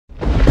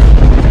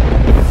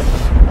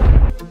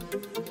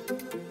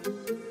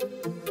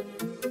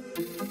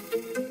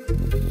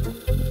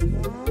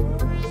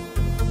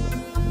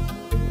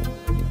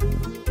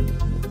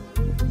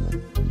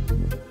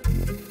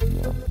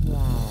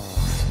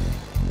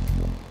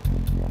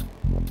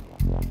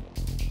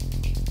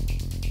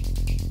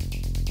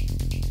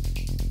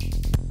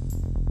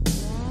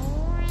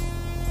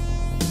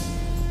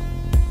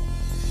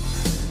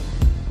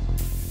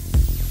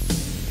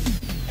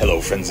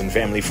Hello friends and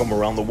family from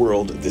around the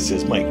world, this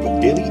is Mike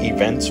with Daily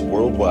Events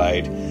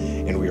Worldwide,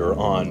 and we are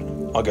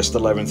on August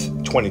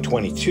 11th,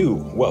 2022.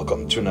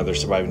 Welcome to another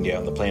surviving day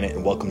on the planet,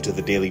 and welcome to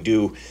the Daily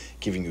Do,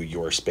 giving you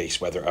your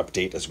space weather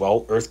update as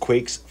well.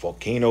 Earthquakes,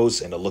 volcanoes,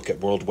 and a look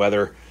at world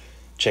weather.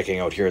 Checking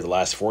out here the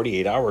last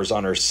 48 hours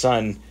on our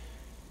sun,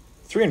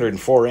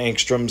 304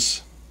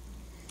 angstroms,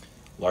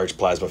 large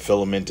plasma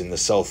filament in the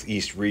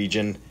southeast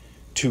region,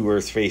 2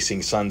 Earth-facing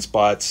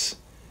sunspots,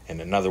 and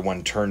another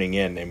one turning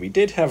in. And we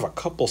did have a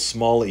couple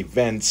small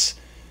events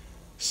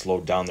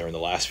slowed down there in the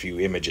last few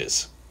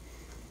images.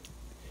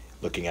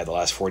 Looking at the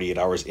last 48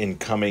 hours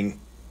incoming,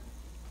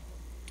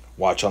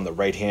 watch on the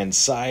right-hand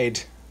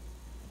side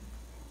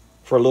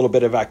for a little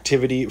bit of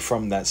activity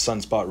from that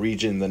sunspot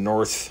region in the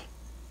north.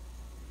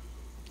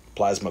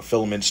 Plasma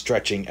filament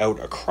stretching out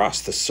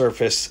across the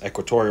surface,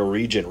 equatorial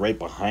region right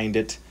behind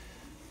it.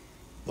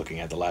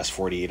 Looking at the last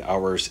 48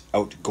 hours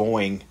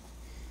outgoing,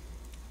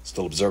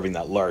 still observing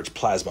that large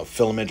plasma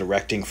filament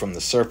erecting from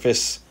the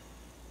surface.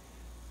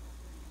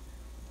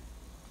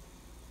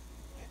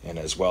 And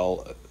as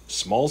well,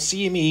 small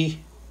CME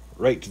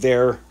right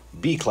there,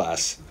 B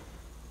class.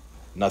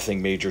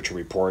 Nothing major to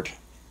report,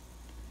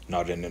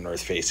 not in an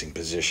Earth-facing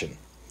position.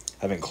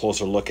 Having a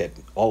closer look at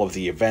all of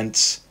the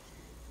events.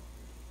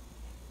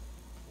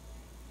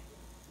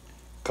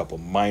 A couple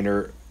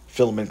minor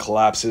filament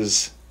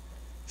collapses,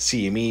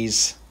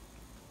 CMEs,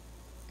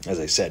 as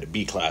I said,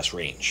 B class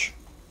range.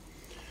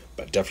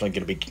 But definitely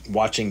going to be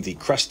watching the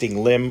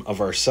cresting limb of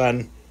our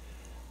sun.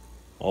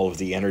 All of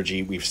the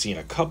energy, we've seen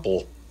a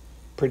couple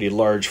pretty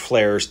large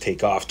flares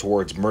take off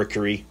towards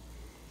Mercury.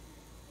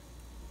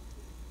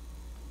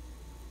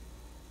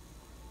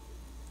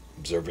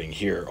 Observing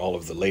here all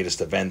of the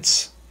latest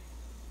events,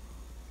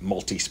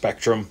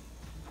 multi-spectrum.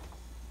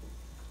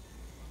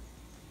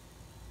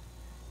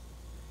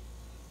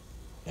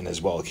 And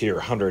as well here,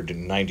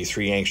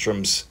 193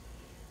 angstroms,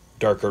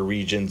 darker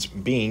regions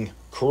being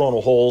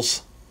coronal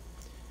holes.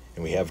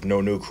 And we have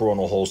no new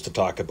coronal holes to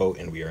talk about,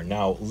 and we are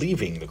now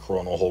leaving the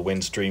coronal hole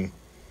wind stream.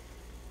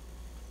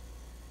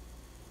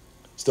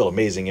 Still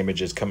amazing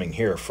images coming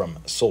here from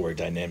Solar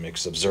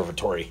Dynamics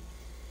Observatory.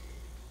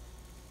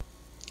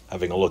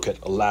 Having a look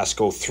at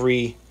LASCO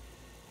 3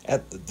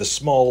 at the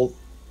small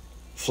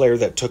flare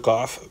that took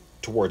off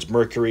towards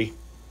Mercury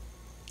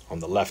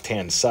on the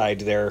left-hand side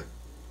there.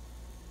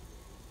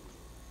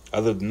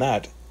 Other than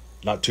that,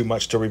 not too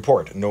much to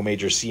report. No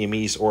major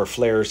CMEs or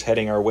flares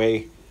heading our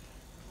way.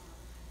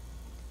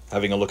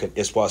 Having a look at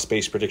ISWA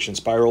Space Prediction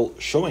Spiral,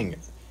 showing,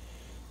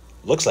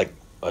 looks like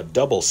a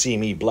double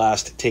CME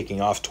blast taking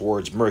off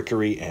towards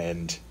Mercury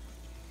and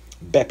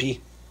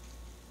Bepi.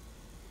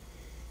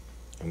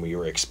 And we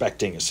were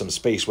expecting some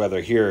space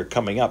weather here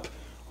coming up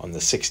on the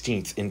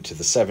 16th into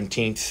the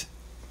 17th.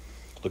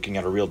 Looking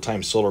at a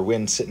real-time solar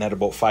wind sitting at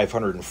about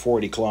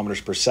 540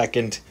 kilometers per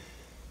second.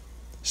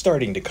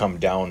 Starting to come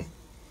down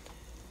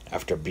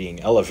after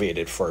being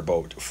elevated for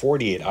about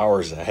 48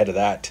 hours ahead of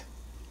that.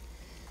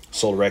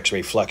 Solar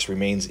X-ray flux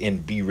remains in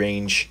B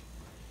range.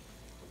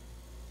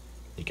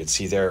 You can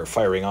see there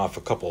firing off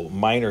a couple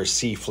minor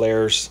C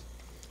flares.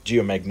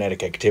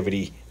 Geomagnetic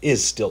activity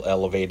is still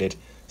elevated,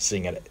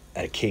 sitting at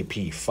a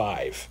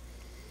KP5.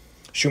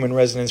 Schumann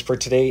resonance for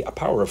today, a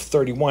power of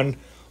 31,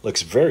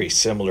 looks very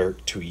similar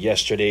to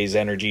yesterday's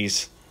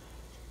energies.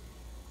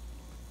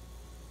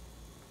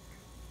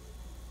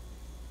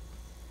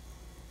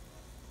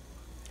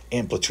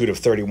 Amplitude of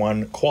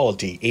 31,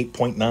 quality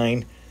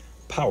 8.9,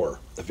 power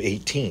of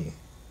 18.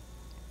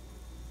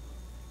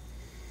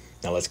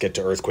 Now let's get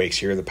to earthquakes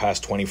here the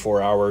past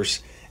 24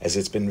 hours, as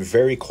it's been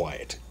very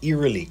quiet,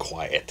 eerily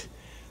quiet,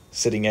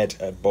 sitting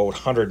at about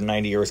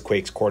 190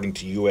 earthquakes according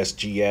to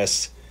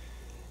USGS.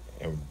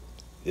 And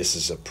this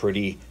is a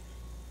pretty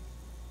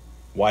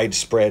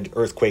widespread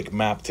earthquake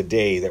map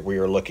today that we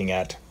are looking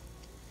at,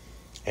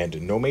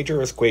 and no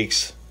major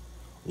earthquakes,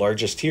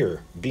 largest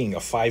here being a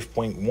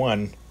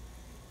 5.1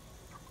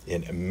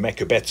 in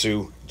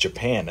Mekubetsu,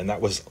 Japan, and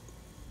that was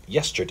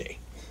yesterday.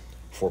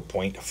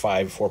 4.5,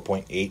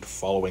 4.8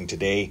 following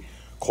today.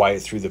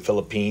 Quiet through the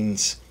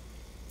Philippines.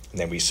 And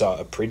then we saw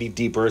a pretty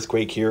deep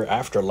earthquake here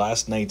after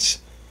last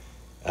night's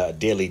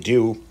Daily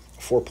Do.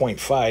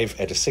 4.5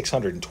 at a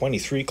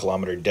 623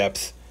 kilometer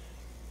depth.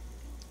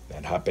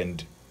 That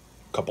happened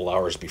a couple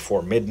hours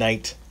before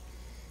midnight.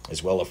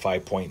 As well, a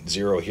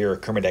 5.0 here,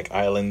 Kermadec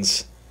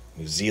Islands,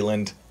 New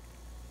Zealand.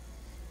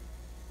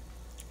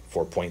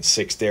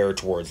 4.6 there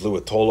towards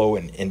Luatolo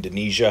in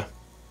Indonesia.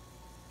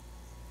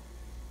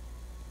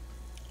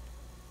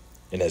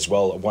 And as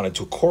well, I wanted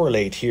to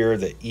correlate here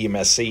the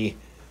EMSC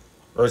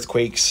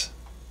earthquakes.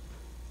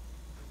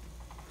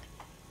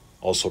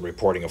 Also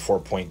reporting a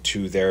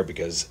 4.2 there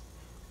because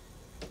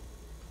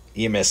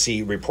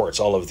EMSC reports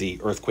all of the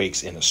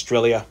earthquakes in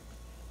Australia.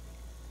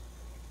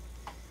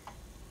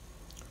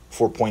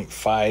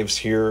 4.5s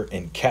here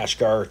in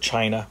Kashgar,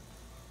 China.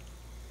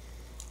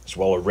 As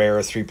well, a rare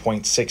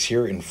 3.6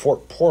 here in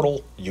Fort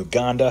Portal,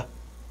 Uganda.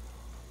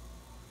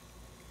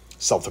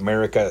 South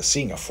America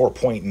seeing a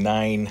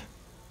 4.9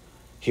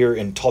 here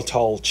in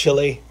Total,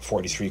 Chile,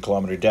 43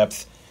 kilometer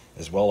depth,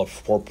 as well, a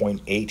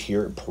 4.8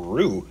 here in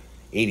Peru,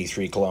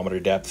 83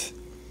 kilometer depth.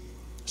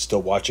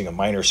 Still watching a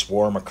minor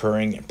swarm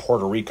occurring in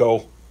Puerto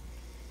Rico.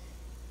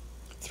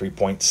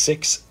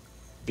 3.6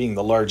 being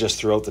the largest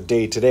throughout the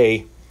day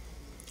today.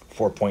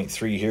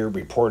 4.3 here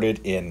reported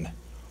in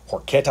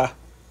Horqueta,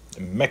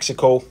 in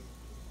Mexico.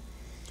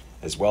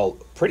 As well,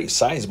 pretty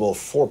sizable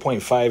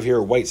 4.5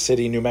 here, White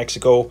City, New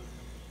Mexico,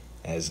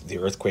 as the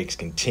earthquakes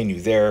continue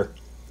there.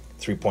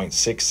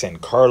 3.6 San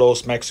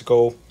Carlos,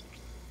 Mexico.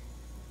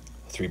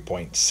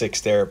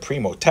 3.6 there,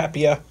 Primo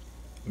Tapia,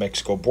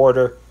 Mexico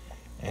border.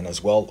 And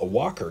as well,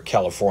 Walker,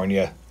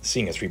 California,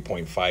 seeing a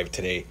 3.5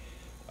 today.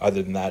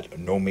 Other than that,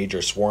 no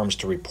major swarms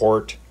to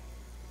report.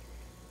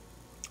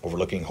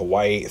 Overlooking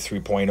Hawaii,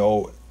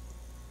 3.0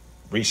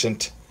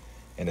 recent.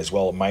 And as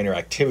well, minor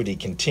activity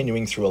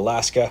continuing through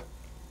Alaska.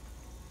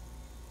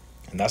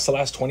 And that's the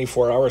last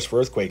 24 hours for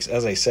earthquakes.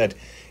 As I said,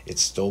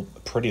 it's still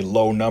pretty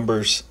low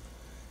numbers.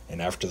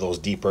 And after those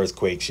deep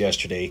earthquakes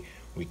yesterday,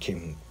 we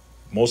can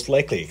most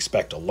likely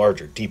expect a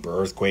larger,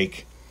 deeper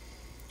earthquake.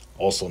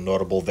 Also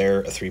notable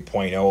there, a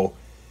 3.0,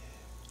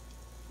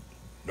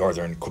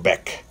 northern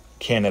Quebec,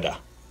 Canada.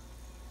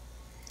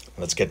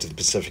 Let's get to the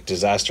Pacific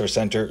Disaster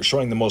Center,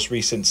 showing the most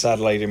recent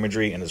satellite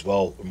imagery and as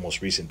well the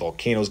most recent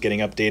volcanoes getting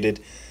updated.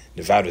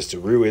 Nevadas de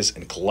Ruiz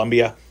in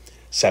Colombia,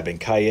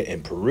 Sabancaya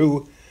in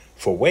Peru,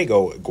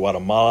 Fuego,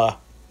 Guatemala,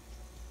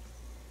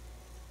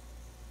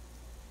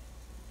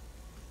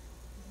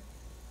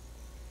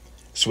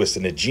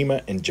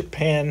 Suwanosejima in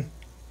Japan,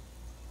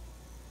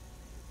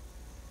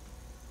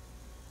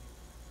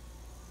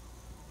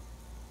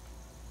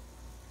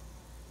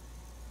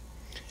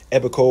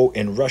 Ebeko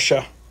in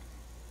Russia,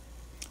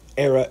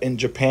 Era in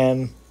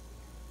Japan,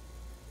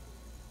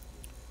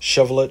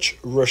 Shevelich,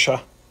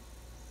 Russia,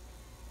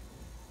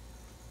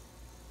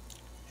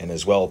 and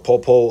as well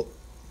Popo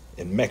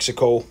in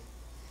Mexico.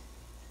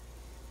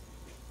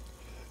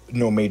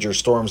 No major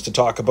storms to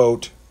talk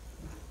about,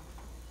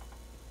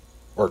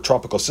 or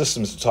tropical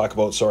systems to talk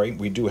about, sorry.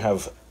 We do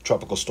have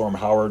Tropical Storm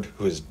Howard,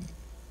 who is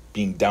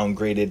being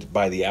downgraded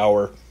by the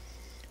hour,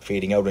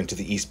 fading out into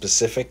the East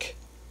Pacific.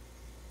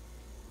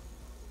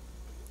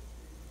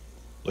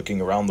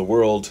 Looking around the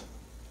world,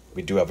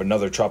 we do have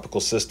another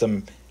tropical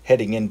system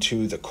heading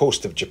into the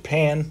coast of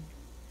Japan,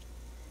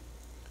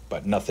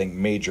 but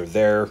nothing major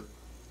there.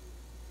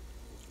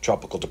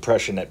 Tropical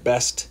depression at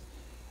best.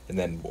 And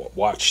then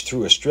watch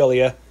through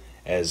Australia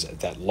as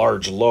that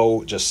large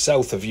low just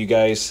south of you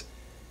guys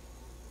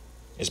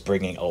is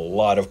bringing a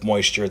lot of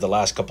moisture the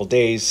last couple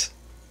days,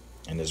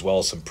 and as well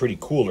as some pretty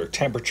cooler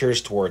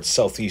temperatures towards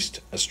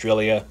southeast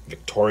Australia,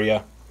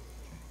 Victoria.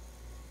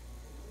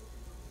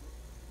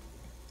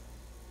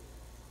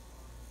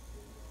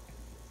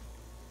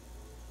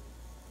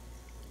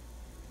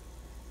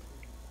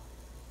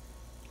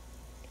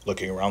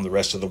 Looking around the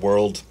rest of the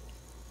world,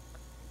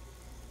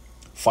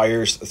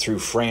 fires through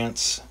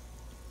France,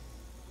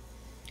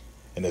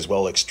 and as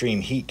well extreme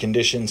heat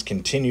conditions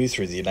continue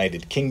through the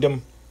United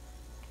Kingdom.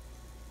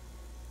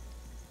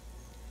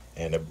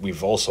 And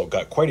we've also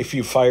got quite a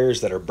few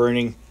fires that are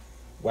burning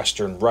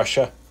Western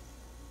Russia.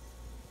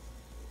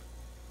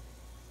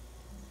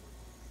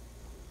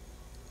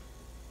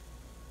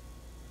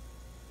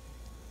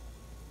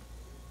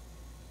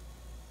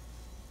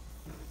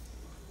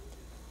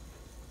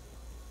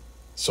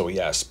 So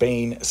yeah,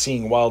 Spain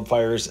seeing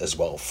wildfires, as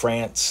well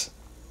France.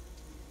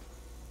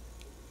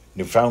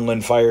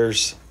 Newfoundland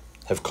fires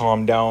have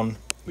calmed down.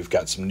 We've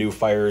got some new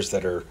fires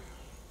that are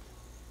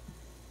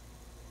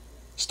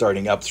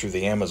starting up through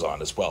the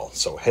Amazon as well.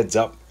 So heads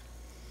up.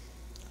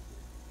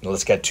 Now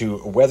let's get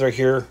to weather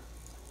here.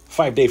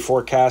 5-day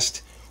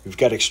forecast. We've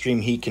got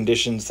extreme heat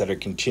conditions that are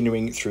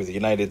continuing through the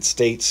United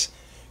States.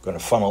 Going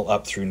to funnel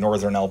up through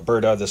northern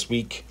Alberta this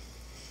week.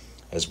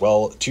 As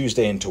well,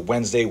 Tuesday into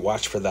Wednesday,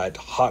 watch for that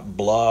hot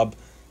blob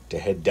to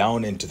head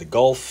down into the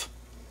Gulf,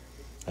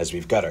 as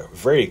we've got a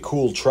very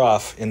cool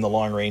trough in the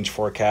long-range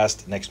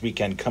forecast next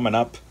weekend coming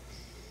up.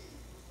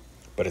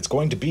 But it's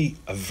going to be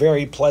a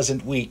very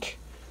pleasant week,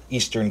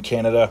 Eastern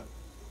Canada,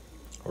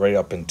 right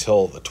up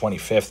until the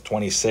 25th,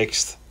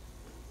 26th.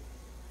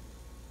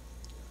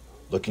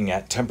 Looking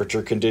at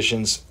temperature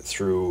conditions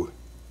through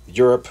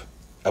Europe,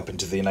 up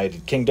into the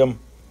United Kingdom.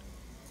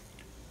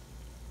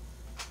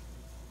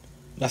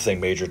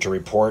 Nothing major to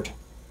report,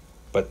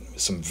 but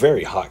some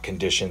very hot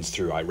conditions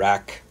through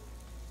Iraq.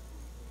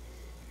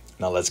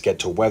 Now let's get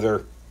to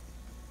weather.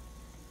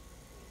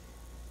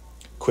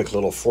 Quick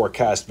little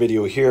forecast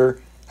video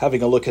here,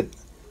 having a look at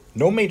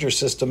no major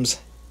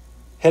systems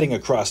heading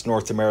across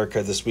North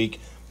America this week.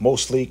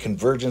 Mostly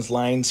convergence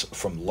lines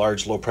from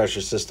large low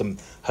pressure system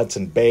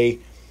Hudson Bay,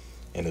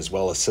 and as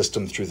well a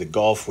system through the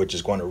Gulf, which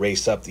is going to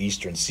race up the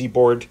eastern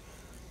seaboard.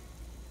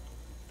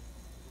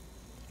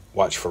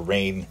 Watch for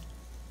rain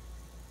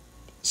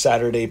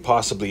Saturday,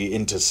 possibly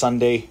into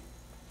Sunday,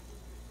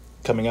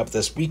 coming up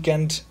this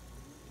weekend.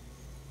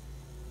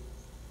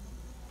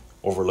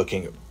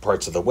 Overlooking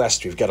parts of the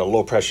west, we've got a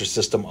low pressure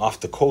system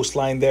off the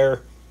coastline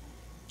there,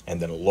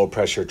 and then a low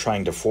pressure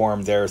trying to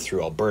form there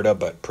through Alberta,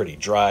 but pretty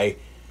dry.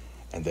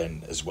 And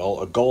then as well,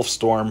 a Gulf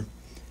storm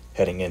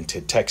heading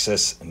into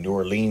Texas and New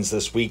Orleans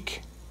this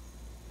week.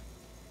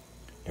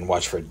 And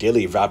watch for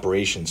daily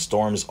evaporation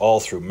storms all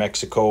through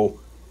Mexico,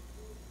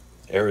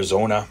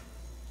 Arizona.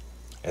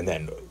 And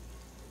then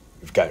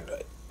we've got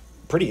a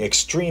pretty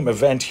extreme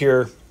event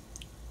here.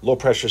 Low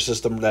pressure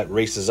system that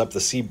races up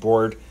the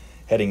seaboard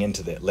heading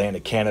into the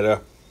Atlantic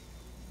Canada.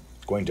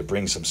 Going to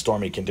bring some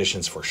stormy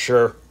conditions for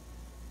sure.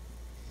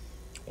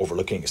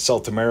 Overlooking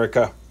South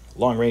America.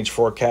 Long range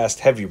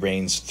forecast, heavy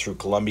rains through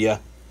Colombia.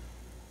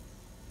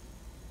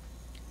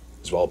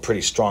 As well, a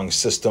pretty strong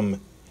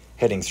system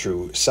heading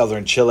through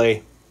southern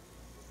Chile,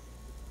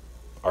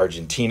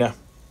 Argentina.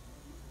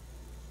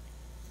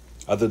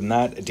 Other than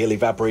that, daily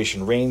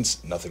evaporation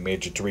rains, nothing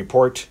major to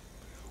report.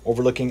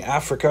 Overlooking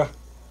Africa.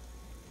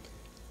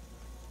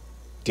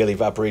 Daily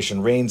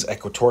evaporation rains,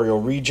 equatorial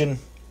region.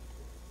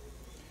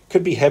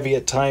 Could be heavy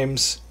at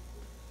times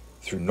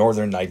through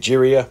northern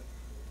Nigeria.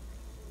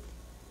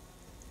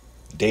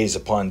 Days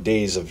upon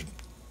days of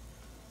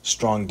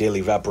strong daily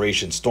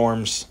evaporation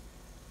storms.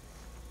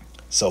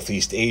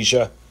 Southeast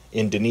Asia,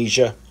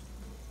 Indonesia.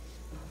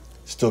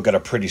 Still got a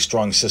pretty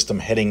strong system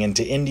heading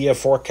into India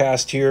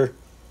forecast here.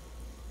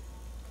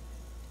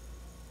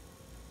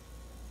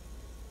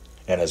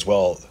 And as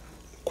well,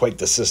 quite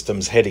the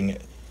systems heading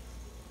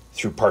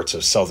through parts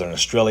of southern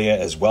Australia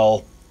as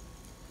well.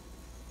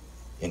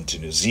 Into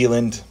New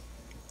Zealand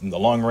in the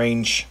long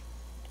range.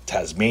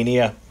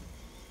 Tasmania.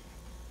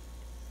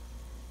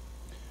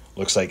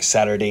 Looks like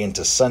Saturday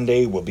into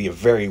Sunday will be a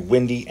very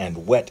windy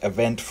and wet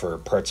event for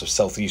parts of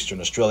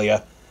southeastern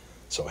Australia.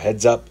 So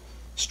heads up,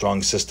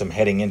 strong system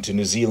heading into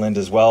New Zealand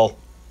as well.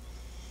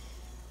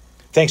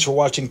 Thanks for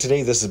watching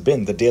today. This has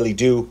been the Daily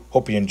Do.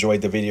 Hope you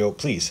enjoyed the video.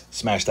 Please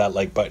smash that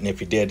like button if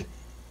you did.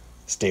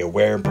 Stay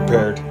aware and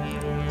prepared.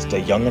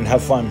 Stay young and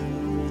have fun.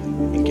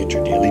 And get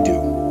your Daily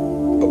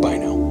Do. Bye-bye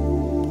now.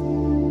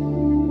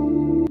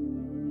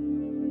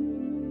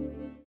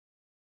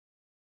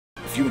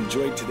 If you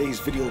enjoyed today's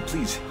video,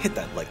 please hit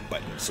that like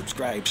button,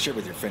 subscribe, share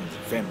with your friends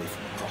and family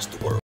from across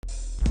the world.